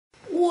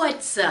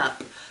What's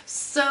up?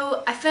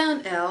 So I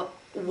found out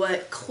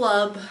what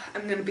club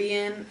I'm going to be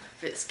in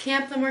for this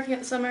camp that I'm working at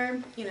the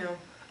summer, you know,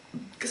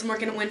 because I'm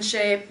working at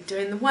WinShape,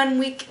 doing the 1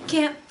 week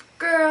camp for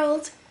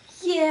girls,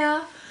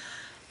 yeah.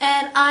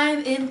 And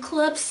I'm in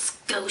Club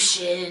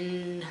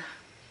Skocean.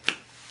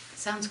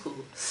 Sounds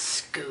cool,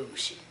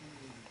 Skocean.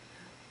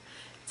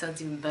 It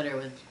sounds even better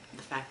with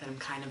the fact that I'm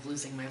kind of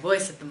losing my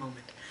voice at the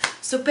moment.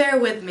 So bear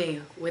with me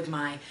with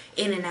my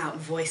in and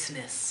out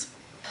voiceness.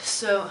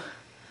 So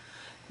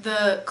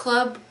the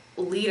club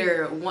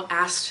leader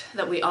asked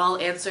that we all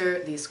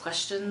answer these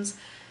questions,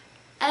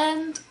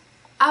 and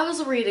I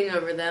was reading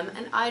over them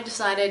and I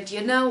decided,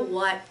 you know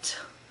what,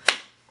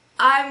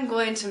 I'm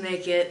going to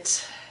make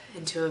it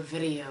into a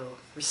video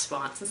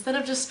response instead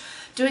of just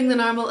doing the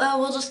normal, oh,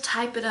 we'll just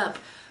type it up.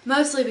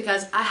 Mostly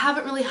because I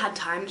haven't really had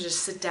time to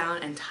just sit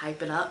down and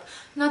type it up.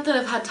 Not that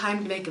I've had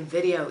time to make a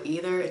video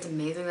either. It's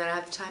amazing that I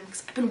have the time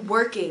because I've been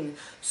working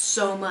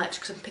so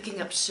much because I'm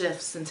picking up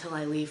shifts until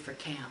I leave for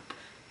camp.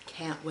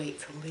 Can't wait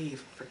to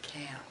leave for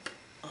camp.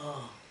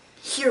 Oh,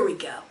 here we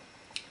go.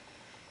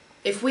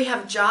 If we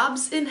have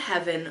jobs in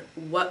heaven,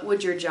 what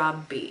would your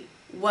job be?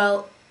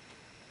 Well,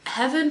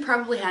 heaven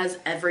probably has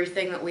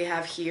everything that we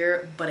have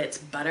here, but it's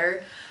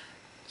better.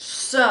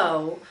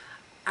 So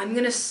I'm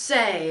gonna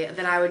say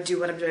that I would do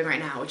what I'm doing right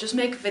now, which is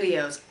make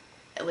videos.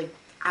 Like,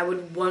 I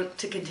would want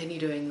to continue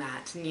doing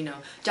that and, you know,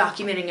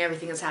 documenting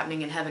everything that's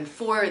happening in heaven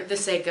for the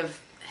sake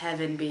of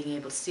heaven being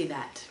able to see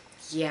that.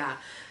 Yeah,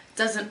 it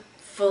doesn't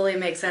fully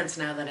make sense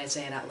now that I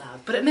say it out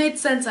loud, but it made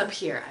sense up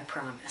here, I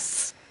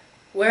promise.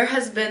 Where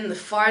has been the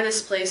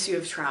farthest place you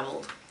have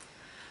traveled?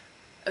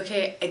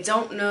 Okay, I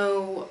don't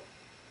know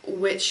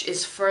which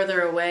is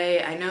further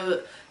away. I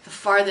know the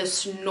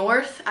farthest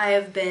north I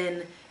have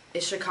been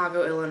is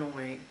Chicago,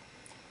 Illinois.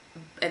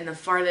 And the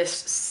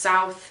farthest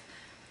south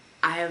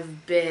I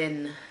have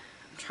been,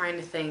 I'm trying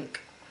to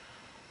think.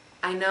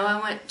 I know I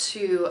went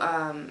to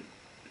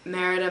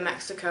Merida,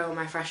 Mexico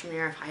my freshman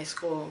year of high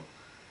school.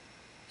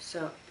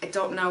 So I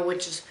don't know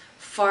which is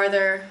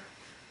farther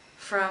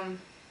from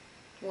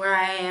where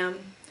I am,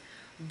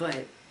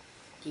 but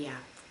yeah,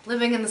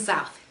 living in the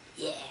South,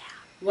 yeah.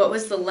 What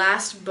was the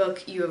last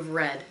book you have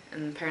read?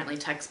 And apparently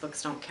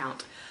textbooks don't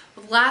count.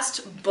 The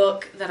last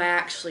book that I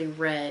actually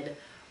read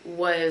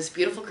was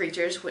Beautiful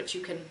Creatures, which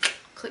you can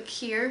click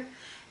here,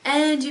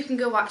 and you can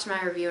go watch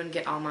my review and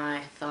get all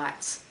my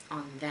thoughts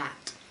on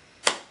that.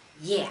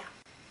 Yeah.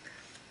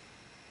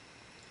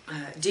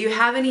 Do you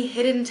have any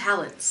hidden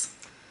talents?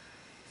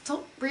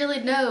 Don't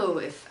really know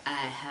if I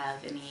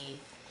have any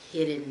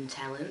hidden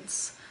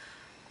talents.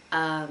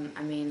 I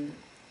mean,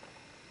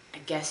 I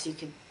guess you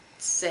could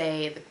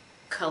say the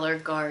color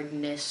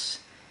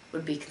guardness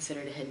would be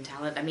considered a hidden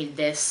talent. I mean,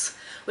 this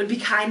would be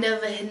kind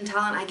of a hidden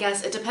talent, I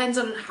guess. It depends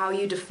on how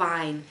you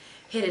define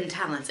hidden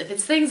talents. If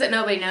it's things that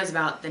nobody knows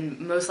about,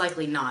 then most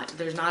likely not.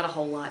 There's not a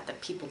whole lot that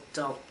people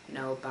don't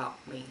know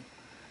about me.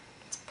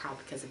 It's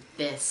probably because of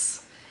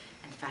this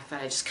and the fact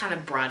that I just kind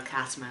of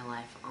broadcast my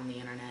life on the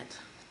internet.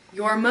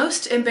 Your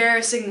most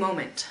embarrassing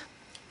moment.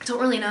 I don't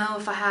really know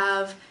if I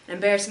have an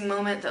embarrassing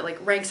moment that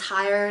like ranks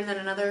higher than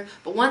another,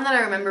 but one that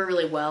I remember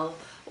really well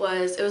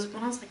was, it was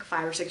when I was like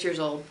 5 or 6 years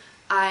old.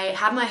 I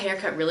had my hair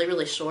cut really,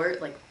 really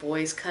short, like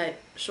boys cut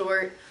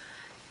short,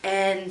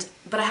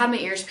 but I had my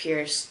ears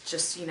pierced,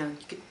 just, you know,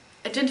 you could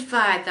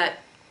identify that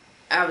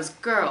I was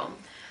a girl.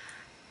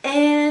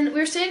 And we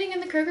were standing in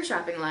the Kroger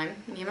shopping line,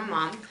 me and my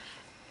mom,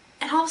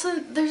 and all of a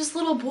sudden there's this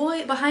little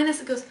boy behind us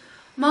that goes,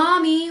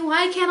 "Mommy,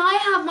 why can't I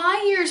have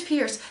my ears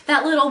pierced?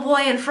 That little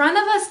boy in front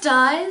of us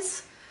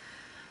does."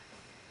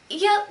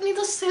 Yeah,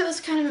 needless to say, it was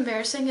kind of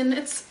embarrassing, and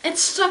it's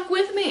stuck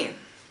with me.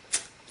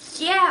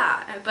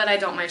 Yeah, but I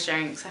don't mind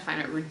sharing because I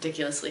find it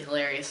ridiculously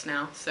hilarious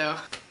now. So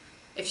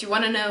if you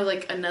want to know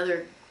like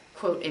another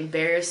quote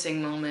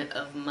embarrassing moment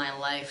of my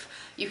life,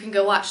 you can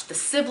go watch the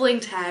sibling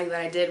tag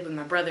that I did with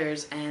my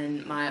brothers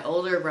and my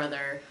older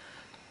brother,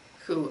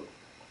 who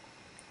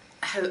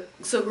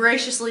so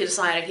graciously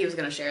decided he was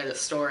going to share this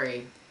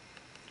story.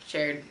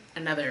 Shared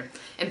another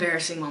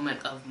embarrassing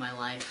moment of my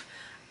life.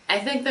 I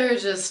think there are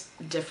just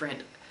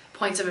different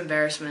points of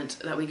embarrassment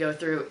that we go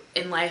through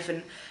in life,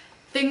 and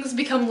things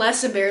become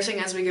less embarrassing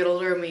as we get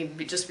older, and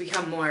we just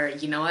become more,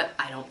 you know what,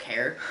 I don't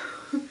care.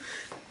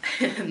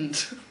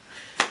 And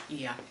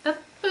yeah,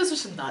 those are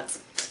some thoughts.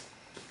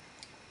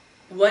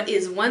 What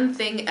is one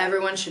thing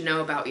everyone should know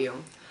about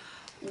you?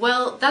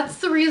 Well, that's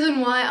the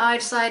reason why I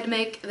decided to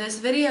make this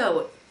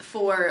video,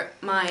 for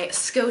my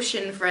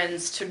Scotian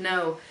friends to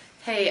know,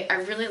 hey, I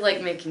really like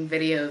making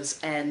videos,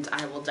 and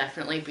I will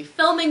definitely be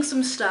filming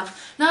some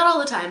stuff. Not all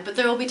the time, but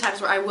there will be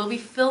times where I will be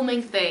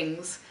filming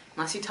things,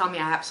 unless you tell me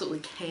I absolutely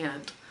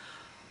can't,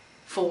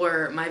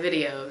 for my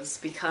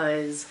videos,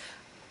 because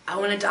I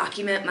want to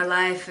document my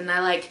life, and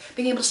I like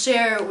being able to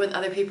share with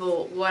other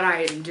people what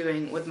I am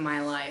doing with my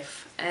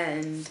life,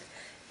 and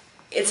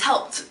it's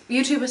helped.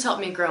 YouTube has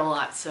helped me grow a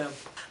lot, so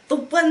the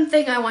one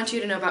thing I want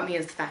you to know about me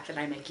is the fact that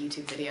I make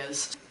YouTube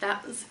videos.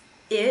 That was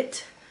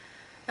it.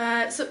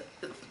 So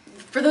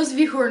for those of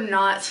you who are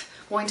not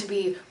going to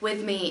be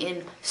with me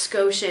in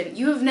Skocean.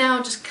 You have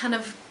now just kind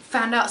of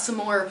found out some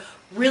more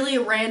really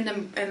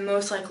random and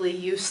most likely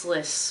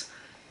useless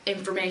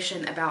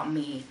information about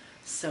me.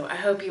 So I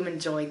hope you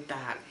enjoyed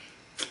that.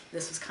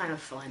 This was kind of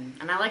fun,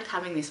 and I liked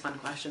having these fun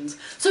questions.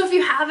 So if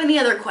you have any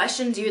other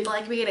questions you'd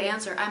like me to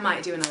answer, I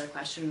might do another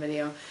question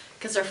video,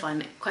 because they're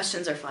fun.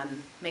 Questions are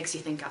fun. Makes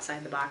you think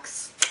outside the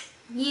box.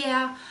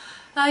 Yeah.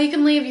 You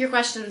can leave your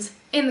questions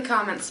in the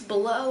comments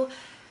below,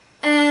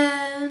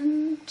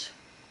 and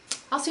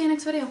I'll see you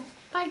next video.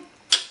 Bye.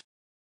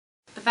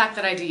 The fact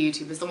that I do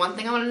YouTube is the one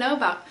thing I want to know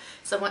about.